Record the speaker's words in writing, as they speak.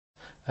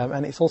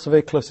And it's also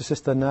very close to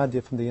Sister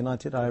Nadia from the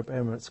United Arab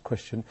Emirates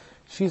question.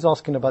 She's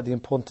asking about the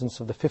importance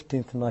of the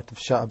 15th night of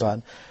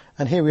Sha'ban.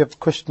 And here we have a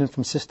question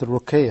from Sister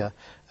Ruqayya,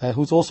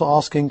 who's also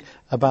asking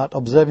about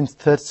observing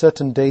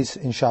certain days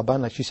in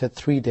Sha'ban. Like she said,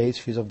 3 days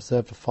she's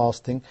observed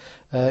fasting.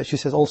 She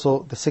says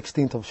also the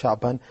 16th of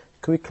Sha'ban.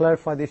 Can we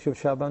clarify the issue of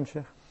Sha'ban,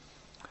 Sheikh?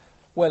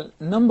 Well,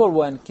 number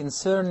one,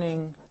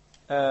 concerning,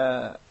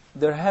 there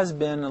has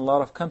been a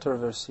lot of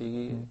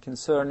controversy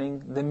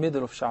concerning the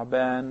middle of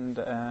Sha'ban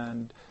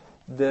and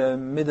the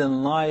middle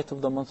night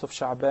of the month of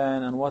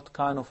Sha'ban and what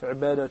kind of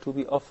ibadah to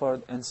be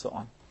offered and so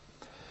on.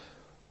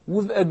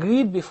 We've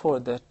agreed before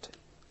that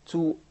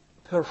to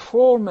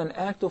perform an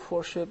act of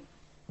worship,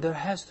 there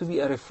has to be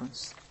a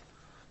reference.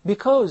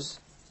 Because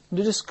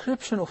the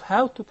description of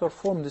how to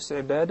perform this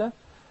ibadah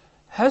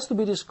has to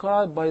be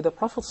described by the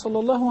Prophet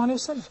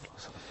ﷺ.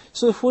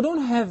 So if we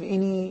don't have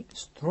any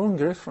strong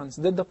reference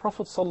that the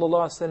Prophet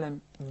ﷺ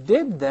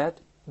did that,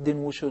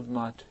 then we should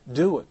not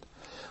do it.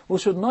 We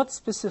should not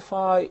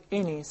specify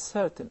any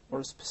certain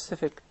or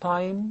specific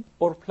time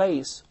or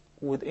place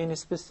with any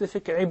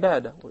specific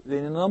ibadah, with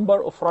any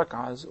number of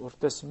rak'ahs or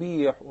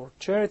tasbih or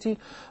charity,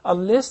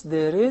 unless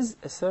there is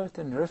a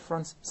certain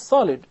reference,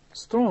 solid,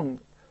 strong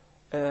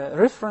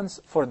reference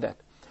for that.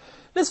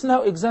 Let's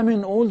now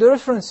examine all the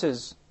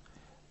references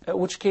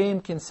which came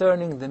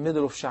concerning the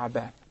middle of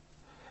Sha'ban.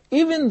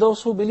 Even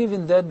those who believe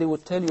in that, they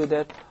would tell you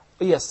that,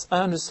 yes, I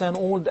understand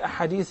all the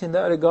hadith in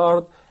that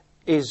regard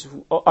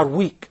are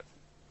weak.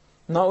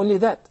 Not only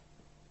that,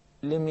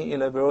 let me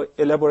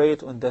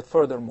elaborate on that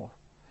furthermore.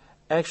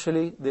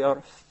 Actually, they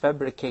are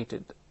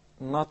fabricated,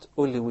 not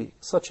only weak.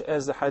 Such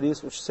as the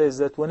hadith which says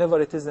that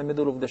whenever it is the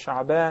middle of the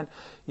Sha'ban,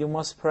 you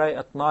must pray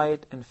at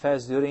night and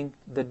fast during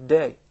the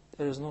day.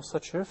 There is no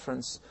such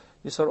reference.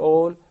 These are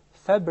all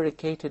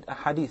fabricated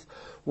ahadith.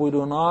 We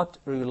do not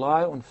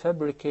rely on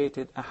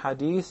fabricated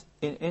ahadith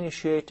in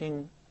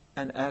initiating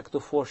an act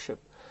of worship.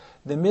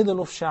 The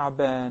middle of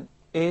Sha'ban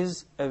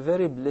is a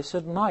very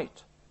blessed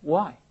night.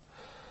 Why?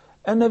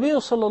 And Nabi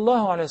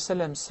sallallahu alayhi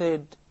wa sallam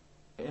said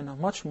in a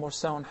much more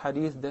sound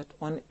hadith that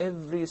on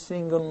every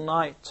single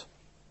night,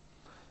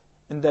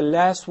 in the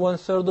last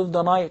 1/3 of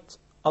the night,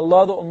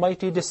 Allah the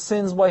Almighty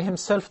descends by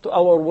Himself to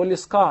our will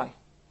sky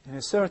in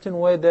a certain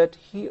way that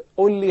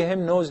only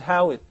Him knows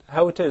how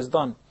it is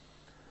done.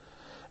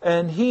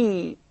 And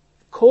He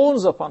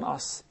calls upon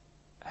us,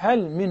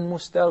 هَلْ مِن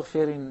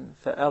مُسْتَغْفِرٍ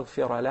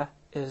فَأَغْفِرَ لَهُ.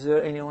 Is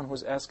there anyone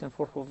who's asking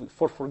for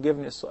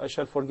forgiveness, so I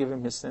shall forgive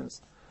him his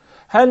sins?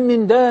 هَلْ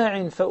مِن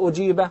دَاعٍ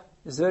فَأُجِيبَهُ.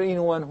 Is there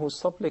anyone who's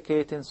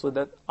supplicating so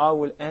that I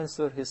will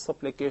answer his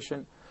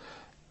supplication?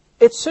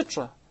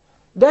 Etc.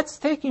 That's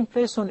taking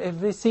place on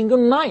every single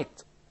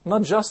night,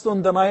 not just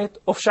on the night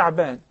of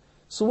Sha'ban.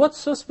 So what's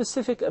so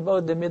specific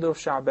about the middle of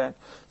Sha'ban?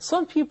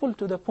 Some people,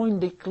 to the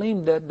point they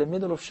claim that the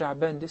middle of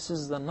Sha'ban, this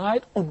is the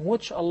night on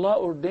which Allah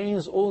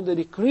ordains all the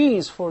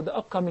decrees for the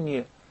upcoming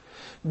year.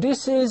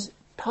 This is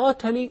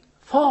totally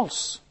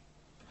false.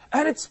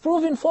 And it's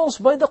proven false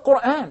by the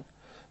Qur'an.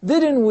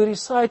 Didn't we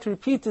recite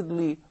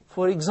repeatedly,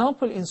 for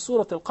example, in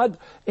Surah Al-Qadr,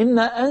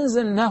 إِنَّا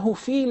أَنزَلْنَاهُ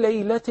فِي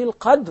لَيْلَةِ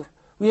الْقَدْرِ.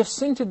 We have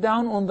sent it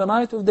down on the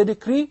night of the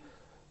decree.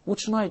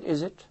 Which night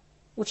is it?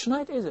 Which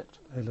night is it?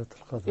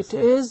 It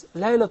is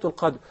Laylatul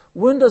Qadr.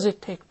 When does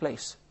it take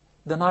place?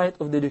 The night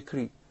of the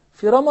decree.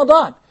 في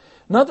Ramadan.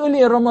 Not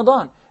only in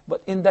Ramadan,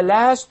 but in the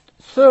last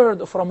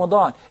 1/3 of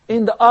Ramadan,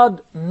 in the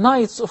odd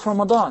nights of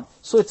Ramadan.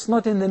 So it's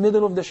not in the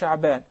middle of the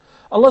Sha'ban.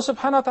 Allah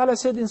subhanahu wa ta'ala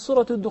said in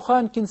Surah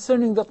Al-Dukhan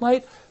concerning that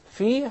night,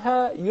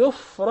 فِيهَا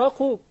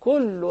يُفْرَقُ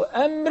كُلُّ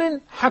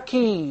أَمْرٍ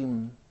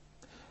حَكِيمٍ.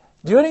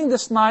 During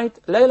this night,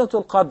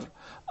 Laylatul Qadr,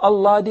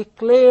 Allah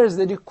declares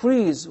the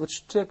decrees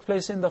which take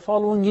place in the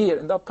following year,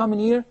 in the upcoming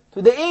year,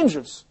 to the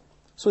angels.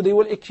 So they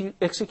will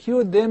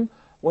execute them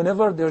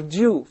whenever they're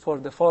due for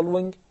the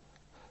following.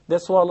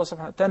 That's why Allah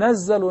subhanahu wa ta'ala,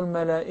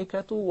 تَنَزَّلُ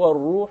الْمَلَائِكَةُ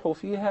وَالرُّوحُ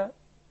فِيهَا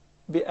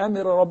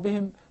بِأَمْرِ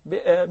رَبِّهِمْ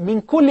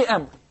مِنْ كُلِّ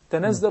أَمْرٍ.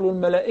 تَنَزَّلُ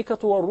الْمَلَائِكَةُ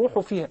وَالرُّوحُ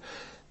فِيهَا.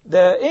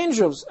 The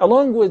angels,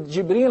 along with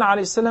Jibreel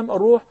alayhi salam,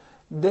 ar-Ruh,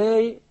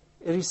 they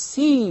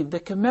receive the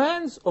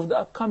commands of the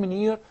upcoming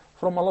year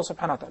from Allah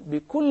subhanahu wa ta'ala.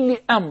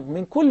 بِكُلِّ أَمْرٍ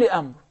مِنْ كُلِّ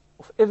أَمْرٍ.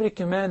 Of every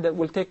command that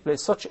will take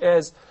place, such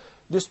as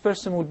this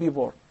person will be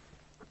born,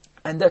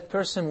 and that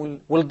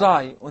person will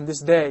die on this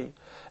day,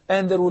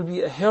 and there will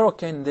be a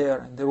hurricane there,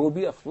 and there will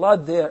be a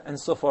flood there, and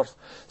so forth.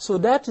 So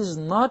that is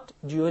not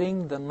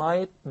during the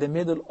night, the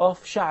middle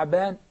of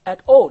Sha'ban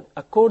at all,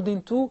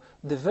 according to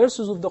the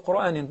verses of the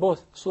Qur'an in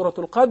both Surah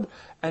Al-Qadr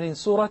and in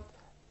Surah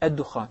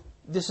Al-Dukhan.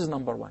 This is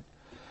number one.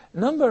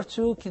 Number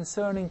two,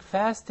 concerning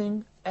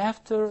fasting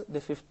after the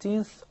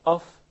 15th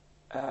of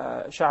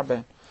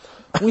Sha'ban.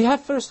 We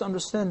have first to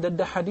understand that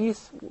the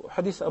hadith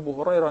Abu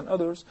Hurairah and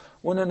others,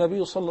 when the Nabi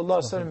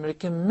sallallahu alaihi wasallam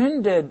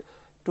recommended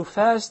to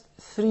fast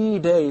 3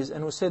 days,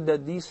 and we said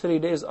that these 3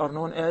 days are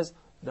known as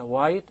the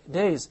white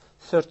days,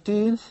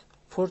 13th,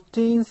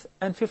 14th,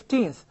 and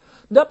 15th.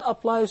 That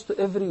applies to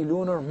every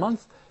lunar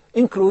month,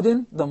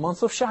 including the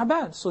month of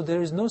Sha'ban. So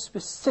there is no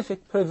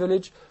specific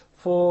privilege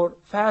for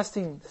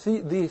fasting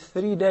the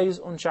 3 days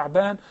on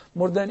Sha'ban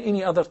more than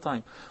any other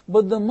time.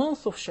 But the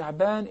month of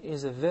Sha'ban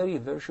is a very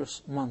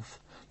virtuous month,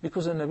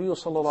 because the Nabi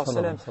sallallahu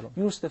alaihi wasallam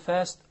used to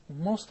fast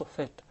most of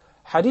it.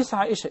 Hadith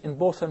Aisha in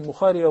both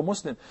Al-Bukhari or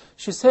Muslim,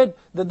 she said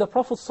that the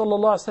Prophet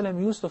sallallahu alaihi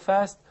wasallam used to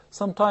fast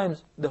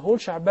sometimes the whole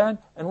Sha'ban,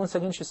 and once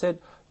again she said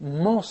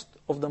most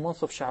of the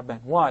month of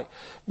Sha'ban. Why?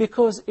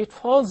 Because it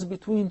falls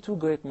between two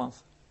great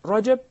months,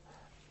 Rajab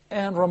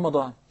and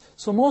Ramadan.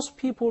 So most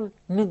people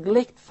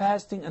neglect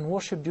fasting and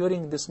worship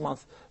during this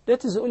month.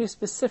 That is the only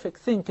specific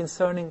thing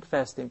concerning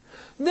fasting.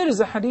 There is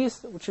a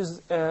hadith which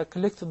is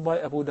collected by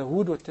Abu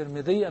Dawood or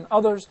Tirmidhi and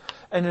others,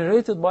 and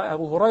narrated by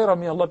Abu Hurairah,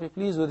 may Allah be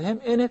pleased with him.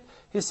 In it,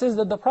 he says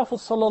that the Prophet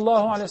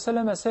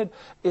ﷺ said,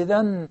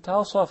 إِذَا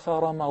انْتَصَفَ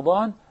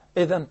رَمَضَانَ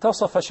إِذَا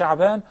انْتَصَفَ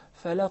شَعْبَانَ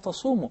فَلَا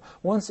تَصُومُوا.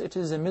 Once it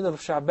is the middle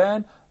of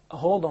Sha'ban,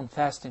 hold on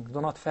fasting.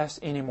 Do not fast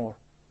anymore.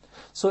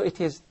 So it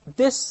is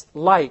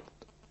disliked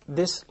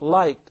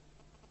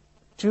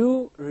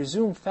to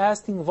resume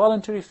fasting,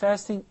 voluntary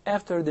fasting,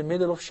 after the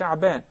middle of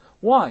Sha'ban.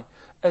 Why?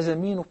 As a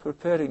means of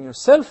preparing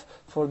yourself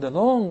for the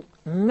long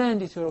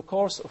mandatory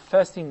course of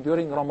fasting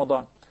during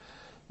Ramadan.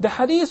 The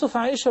hadith of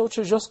Aisha, which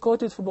is just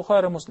quoted for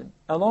Bukhari and Muslim,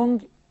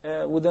 along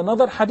with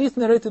another hadith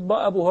narrated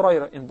by Abu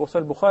Hurairah in both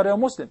Al-Bukhari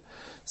and Muslim,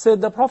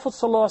 said the Prophet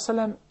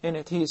ﷺ, in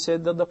it he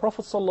said that the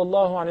Prophet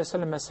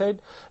ﷺ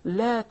said,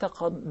 لا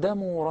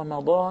تقدموا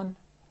رمضان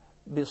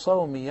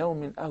بصوم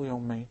يوم أو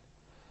يومين.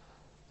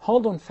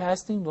 Hold on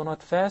fasting, do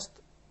not fast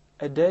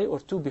a day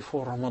or two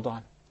before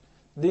Ramadan.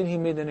 Then he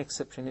made an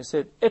exception. He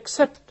said,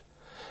 except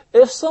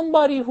if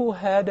somebody who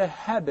had a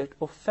habit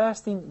of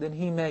fasting, then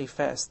he may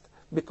fast,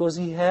 because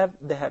he have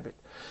the habit.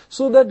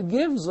 So that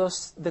gives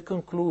us the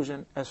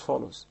conclusion as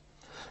follows.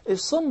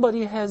 If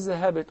somebody has the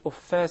habit of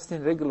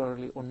fasting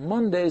regularly on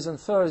Mondays and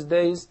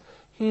Thursdays,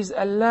 he is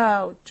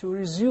allowed to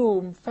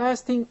resume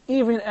fasting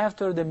even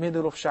after the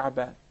middle of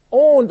Sha'ban,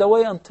 all the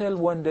way until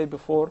one day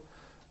before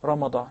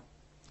Ramadan,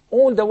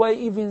 all the way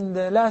even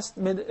the last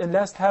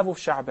half of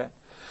Sha'ban.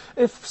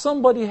 If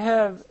somebody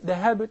have the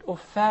habit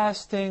of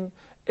fasting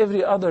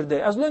every other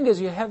day, as long as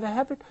you have a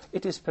habit,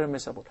 it is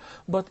permissible.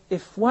 But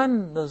if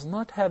one does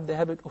not have the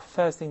habit of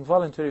fasting,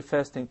 voluntary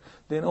fasting,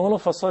 then all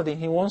of a sudden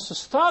he wants to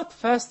start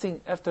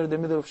fasting after the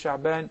middle of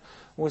Sha'ban,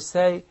 we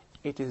say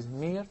it is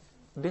mere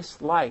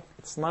dislike.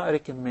 It's not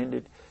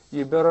recommended.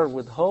 You better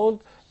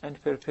withhold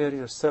and prepare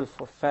yourself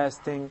for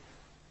fasting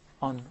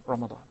on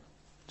Ramadan.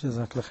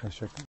 Jazakallah khair.